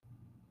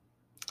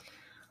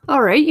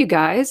All right, you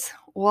guys,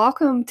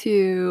 welcome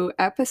to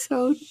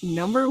episode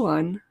number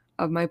 1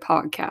 of my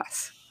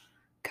podcast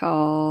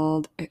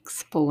called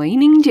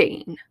Explaining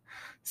Jane.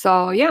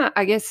 So, yeah,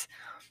 I guess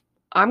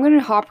I'm going to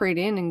hop right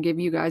in and give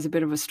you guys a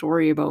bit of a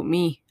story about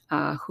me,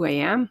 who I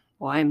am,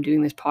 why I'm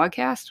doing this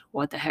podcast,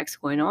 what the heck's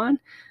going on,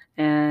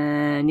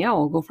 and yeah,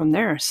 we'll go from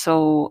there.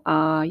 So,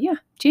 yeah,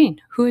 Jane,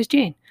 who is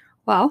Jane?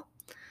 Well,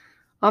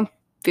 I'm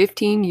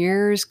 15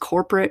 years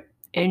corporate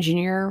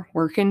engineer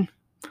working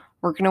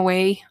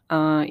away.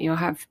 I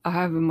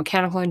have a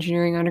mechanical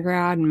engineering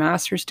undergrad and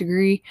master's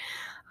degree.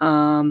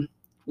 Um,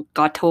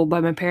 got told by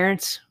my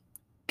parents,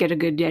 get a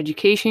good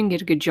education,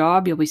 get a good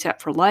job, you'll be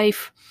set for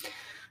life.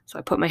 So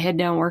I put my head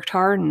down, worked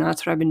hard, and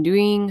that's what I've been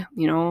doing.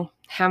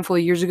 Handful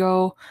of years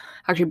ago,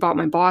 I actually bought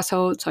my boss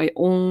out, so I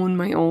own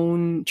my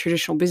own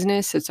traditional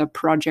business. It's a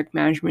project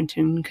management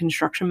and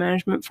construction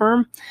management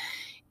firm.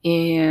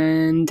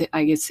 And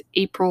I guess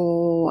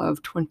April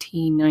of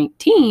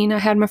 2019, I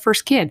had my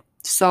first kid.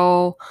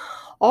 So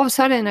all of a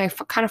sudden,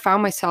 kind of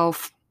found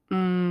myself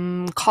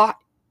caught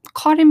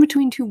in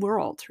between two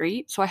worlds,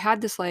 right? So I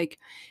had this like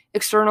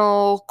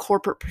external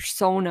corporate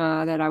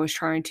persona that I was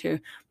trying to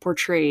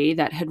portray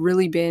that had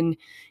really been,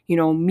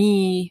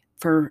 me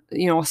for,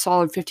 a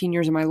solid 15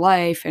 years of my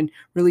life and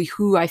really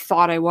who I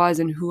thought I was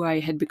and who I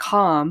had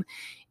become.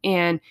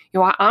 And,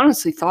 I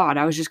honestly thought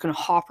I was just going to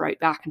hop right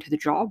back into the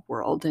job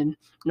world and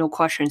no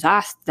questions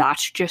asked.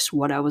 That's just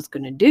what I was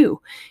going to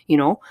do,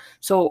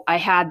 So I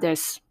had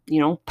this,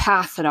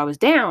 path that I was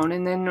down.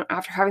 And then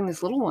after having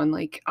this little one,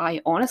 like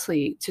I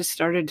honestly just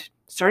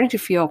starting to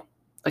feel,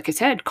 like I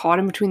said, caught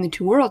in between the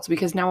two worlds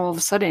because now all of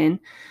a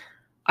sudden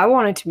I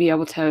wanted to be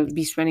able to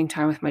be spending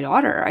time with my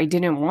daughter. I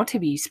didn't want to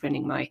be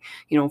spending my,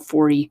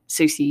 40,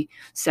 60,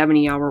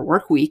 70-hour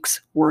work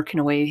weeks working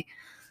away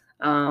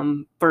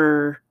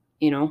for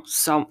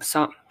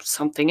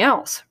something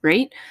else,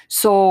 right?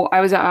 So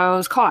I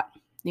was caught,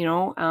 you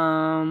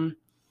know.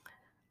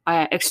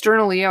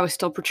 Externally, I was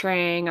still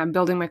portraying I'm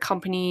building my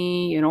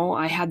company.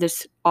 I had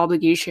this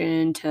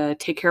obligation to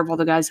take care of all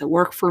the guys that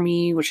work for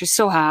me, which I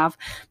still have.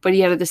 But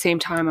yet at the same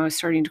time, I was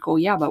starting to go,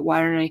 yeah, but why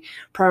aren't I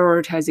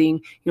prioritizing,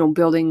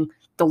 building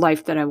the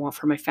life that I want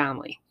for my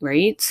family,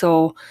 right?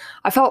 So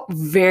I felt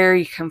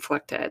very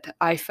conflicted.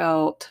 I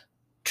felt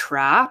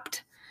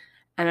trapped,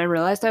 and I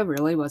realized I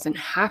really wasn't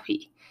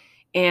happy.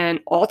 And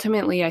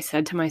ultimately, I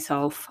said to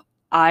myself,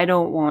 I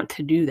don't want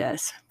to do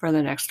this for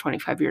the next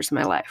 25 years of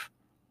my life.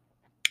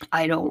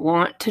 I don't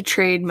want to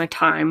trade my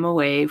time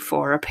away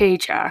for a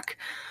paycheck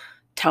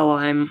till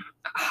I'm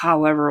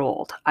however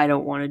old. I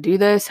don't want to do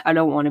this. I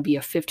don't want to be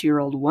a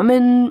 50-year-old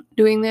woman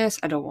doing this.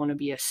 I don't want to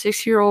be a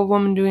 60-year-old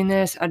woman doing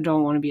this. I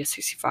don't want to be a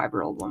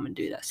 65-year-old woman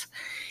do this.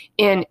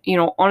 And,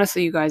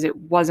 honestly, you guys, it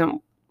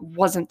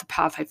wasn't the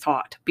path I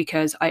thought,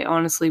 because I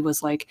honestly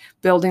was like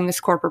building this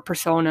corporate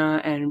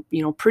persona and,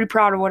 pretty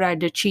proud of what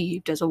I'd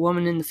achieved as a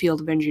woman in the field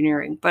of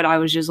engineering. But I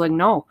was just like,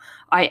 no,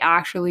 I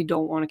actually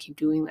don't want to keep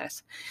doing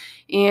this.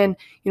 And,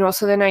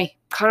 so then I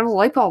kind of a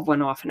light bulb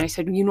went off and I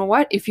said, you know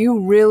what? If you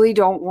really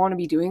don't want to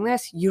be doing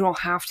this, you don't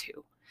have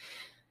to.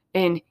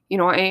 And,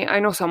 I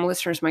know some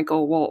listeners might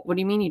go, well, what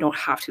do you mean you don't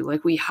have to?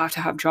 Like, we have to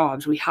have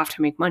jobs, we have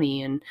to make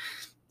money. And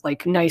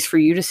like, nice for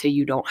you to say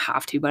you don't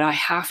have to, but I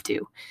have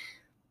to.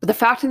 But the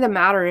fact of the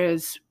matter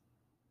is,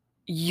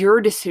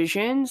 your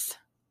decisions,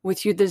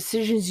 the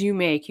decisions you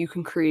make, you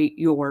can create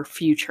your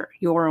future,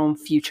 your own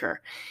future.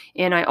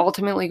 And I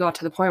ultimately got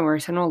to the point where I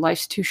said, no,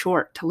 life's too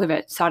short to live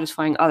it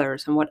satisfying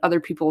others and what other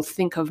people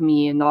think of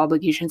me and the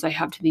obligations I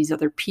have to these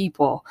other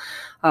people,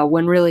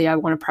 when really I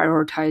want to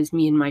prioritize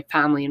me and my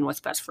family and what's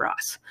best for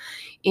us.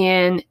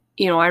 And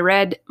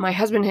my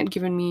husband had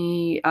given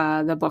me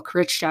the book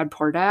Rich Dad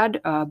Poor Dad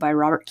by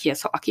Robert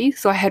Kiyosaki.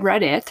 So I had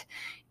read it,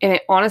 and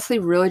it honestly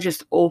really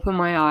just opened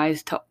my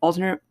eyes to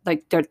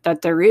that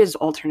there is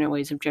alternate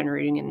ways of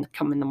generating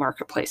income in the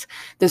marketplace.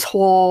 This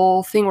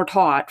whole thing we're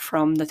taught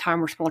from the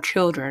time we're small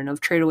children of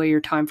trade away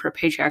your time for a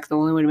paycheck. The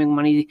only way to make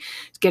money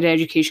is get an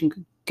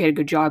education, get a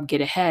good job,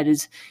 get ahead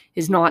is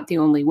not the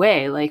only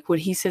way. Like what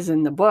he says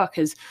in the book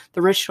is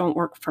the rich don't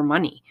work for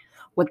money.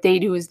 What they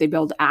do is they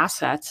build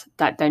assets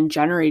that then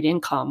generate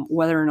income,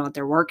 whether or not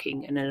they're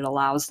working, and it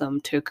allows them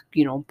to,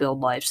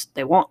 build lives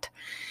they want.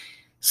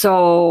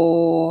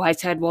 So I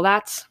said, well,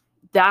 that's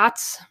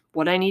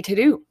what I need to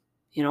do.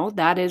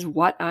 That is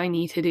what I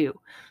need to do.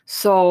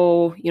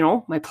 So,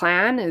 my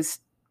plan is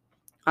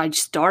I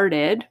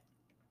started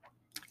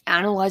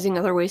analyzing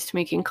other ways to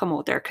make income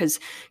out there because,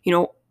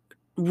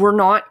 we're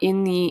not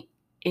in the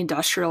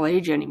industrial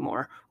age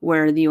anymore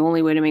where the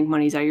only way to make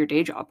money is at your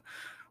day job.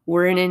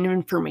 We're in an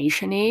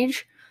information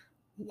age.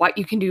 What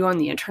you can do on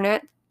the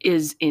internet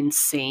is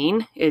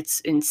insane. It's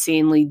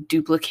insanely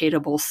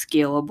duplicatable,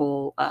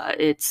 scalable.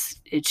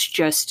 It's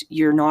just,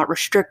 you're not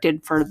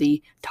restricted for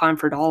the time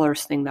for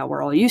dollars thing that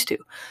we're all used to.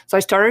 So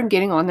I started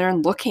getting on there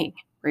and looking,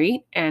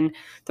 right? And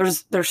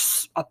there's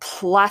a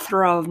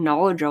plethora of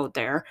knowledge out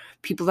there,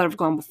 people that have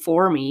gone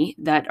before me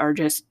that are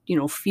just,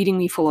 feeding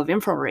me full of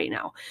info right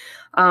now.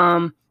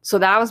 So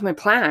that was my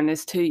plan,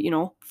 is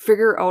to,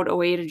 figure out a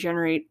way to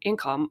generate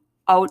income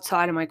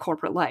outside of my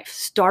corporate life,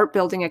 start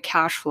building a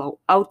cash flow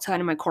outside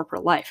of my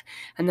corporate life.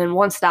 And then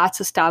once that's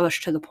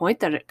established to the point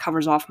that it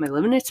covers off my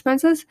living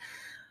expenses,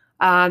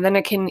 then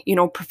I can,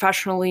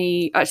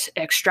 professionally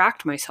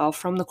extract myself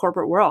from the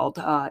corporate world,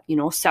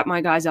 set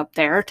my guys up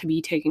there to be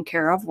taken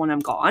care of when I'm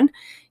gone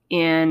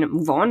and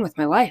move on with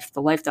my life,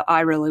 the life that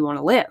I really want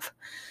to live.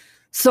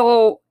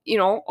 So,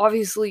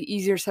 obviously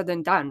easier said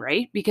than done,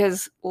 right?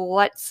 Because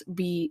let's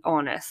be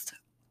honest,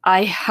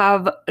 I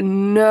have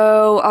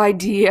no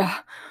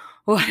idea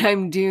what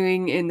I'm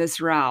doing in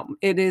this realm.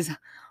 It is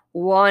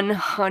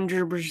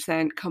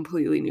 100%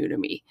 completely new to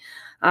me.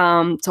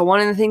 So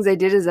one of the things I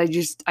did is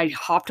I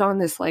hopped on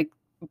this like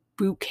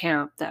boot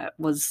camp that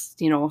was,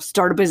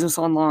 start a business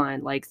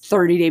online, like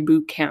 30-day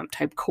boot camp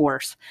type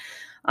course,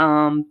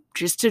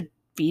 just to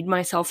feed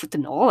myself with the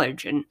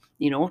knowledge and,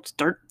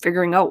 start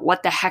figuring out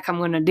what the heck I'm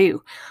going to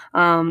do.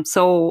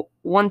 So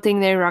one thing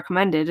they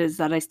recommended is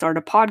that I start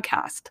a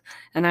podcast,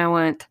 and I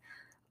went,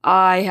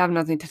 I have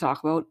nothing to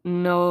talk about.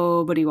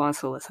 Nobody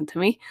wants to listen to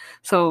me.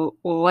 So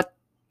what,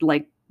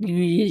 like,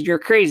 you're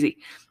crazy.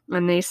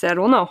 And they said,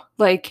 well, no,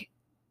 like,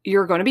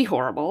 you're going to be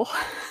horrible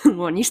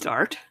when you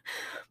start.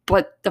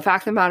 But the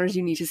fact of the matter is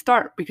you need to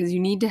start, because you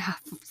need to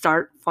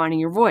start finding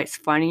your voice,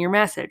 finding your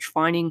message,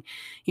 finding,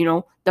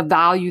 the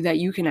value that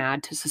you can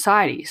add to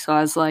society. So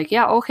I was like,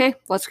 yeah, okay,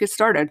 let's get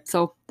started.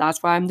 So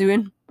that's why I'm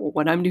doing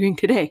what I'm doing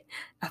today,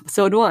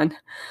 episode 1.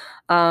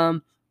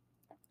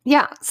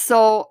 Yeah,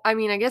 so I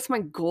mean, I guess my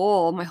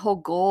whole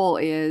goal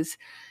is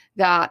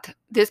that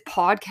this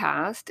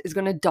podcast is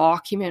going to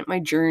document my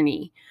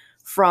journey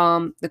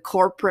from the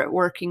corporate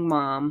working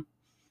mom,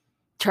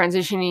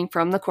 transitioning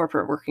from the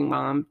corporate working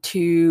mom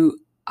to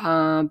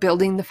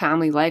building the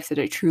family life that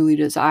I truly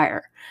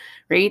desire,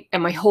 right?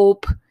 And my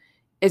hope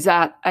is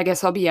that I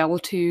guess I'll be able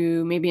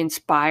to maybe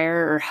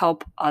inspire or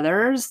help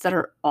others that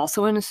are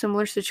also in a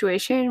similar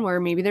situation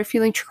where maybe they're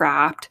feeling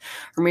trapped,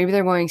 or maybe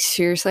they're going,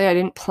 seriously, I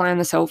didn't plan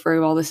this out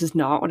very well. This is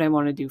not what I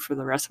want to do for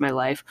the rest of my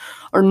life.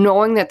 Or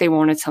knowing that they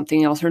wanted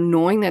something else, or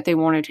knowing that they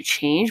wanted to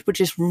change, but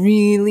just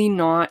really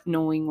not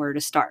knowing where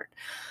to start.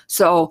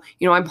 So,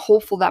 I'm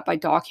hopeful that by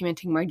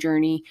documenting my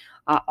journey,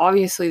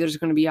 obviously there's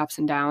going to be ups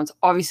and downs.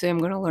 Obviously I'm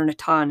going to learn a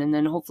ton. And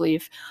then hopefully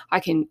if I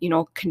can,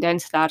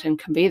 condense that and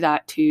convey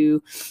that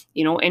to,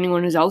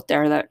 anyone who's out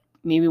there that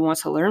maybe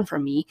wants to learn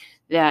from me,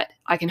 that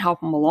I can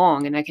help them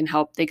along, and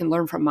they can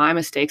learn from my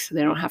mistakes so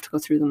they don't have to go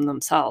through them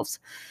themselves.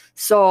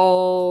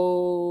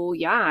 So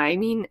yeah, I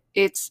mean,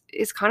 it's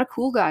kind of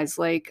cool, guys.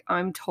 Like,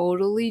 I'm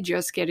totally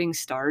just getting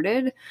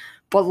started,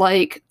 but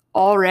like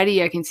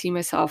already I can see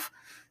myself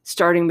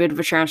starting a bit of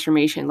a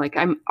transformation. Like,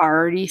 I'm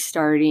already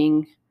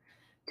starting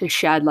to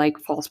shed like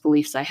false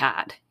beliefs I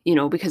had,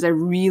 because I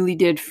really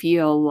did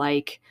feel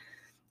like,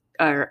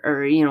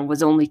 or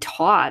was only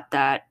taught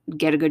that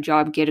get a good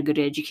job, get a good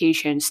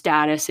education,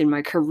 status in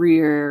my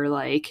career,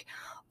 like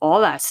all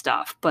that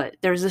stuff. But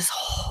there's this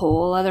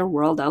whole other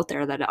world out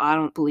there that I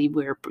don't believe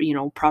we're,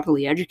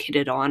 properly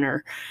educated on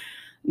or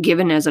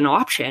given as an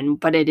option,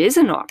 but it is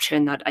an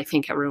option that I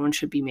think everyone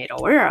should be made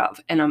aware of.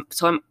 And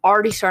I'm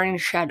already starting to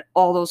shed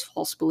all those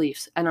false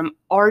beliefs, and I'm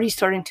already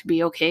starting to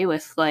be okay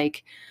with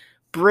like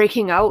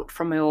breaking out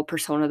from my old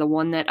persona, the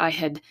one that I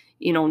had,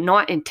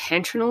 not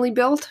intentionally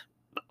built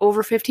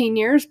over 15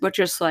 years, but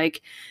just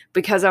like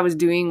because I was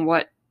doing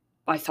what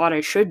I thought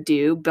I should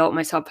do, built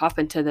myself up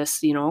into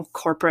this,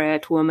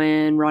 corporate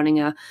woman running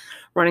a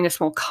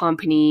small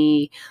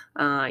company,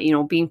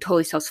 being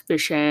totally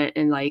self-sufficient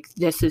and like,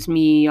 this is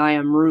me, I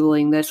am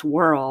ruling this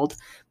world.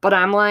 But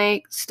I'm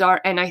like,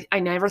 and I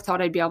never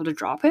thought I'd be able to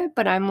drop it,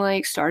 but I'm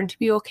like starting to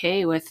be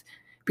okay with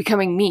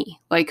becoming me.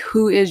 Like,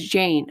 who is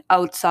Jane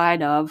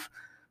outside of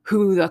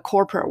who the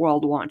corporate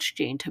world wants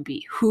Jane to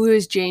be? Who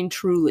is Jane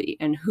truly,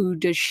 and who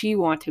does she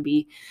want to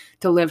be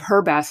to live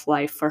her best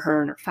life for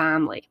her and her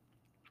family?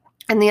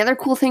 And the other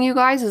cool thing, you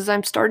guys, is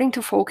I'm starting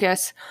to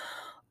focus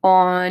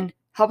on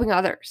helping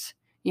others,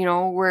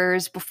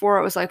 whereas before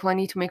it was like, well, I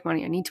need to make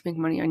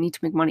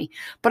money.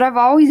 But I've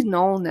always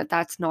known that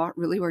that's not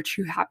really where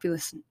true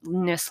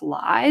happiness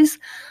lies.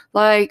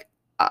 Like,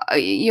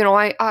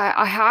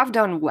 I have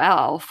done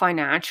well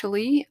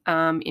financially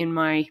in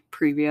my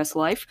previous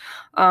life.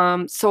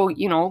 So,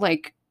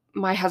 like,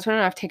 my husband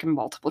and I have taken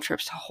multiple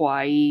trips to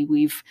Hawaii.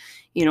 We've,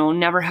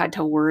 never had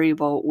to worry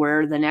about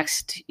where the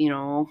next,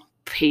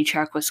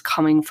 paycheck was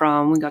coming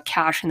from. We got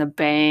cash in the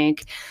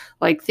bank,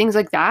 like things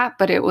like that.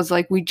 But it was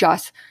like,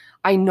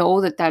 I know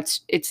that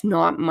it's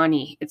not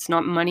money. It's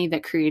not money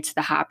that creates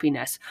the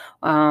happiness.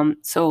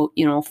 So,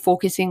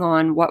 focusing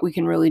on what we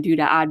can really do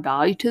to add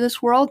value to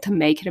this world, to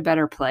make it a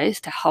better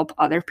place, to help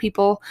other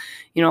people,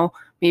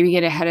 maybe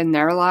get ahead in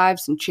their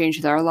lives and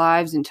change their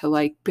lives into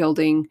like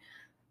building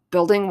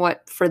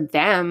what for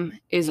them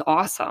is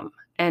awesome.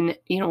 And,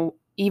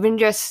 even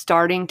just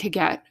starting to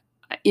get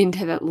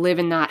into live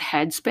in that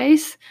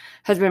headspace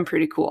has been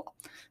pretty cool.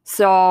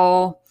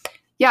 So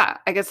yeah,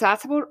 I guess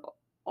that's about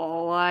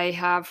all I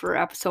have for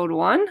episode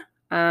 1.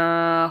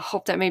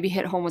 Hope that maybe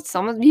hit home with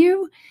some of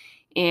you,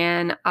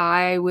 and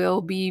I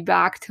will be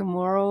back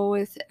tomorrow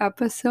with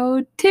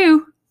episode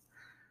 2.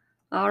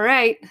 All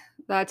right.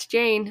 That's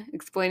Jane,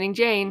 explaining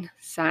Jane,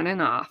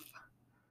 signing off.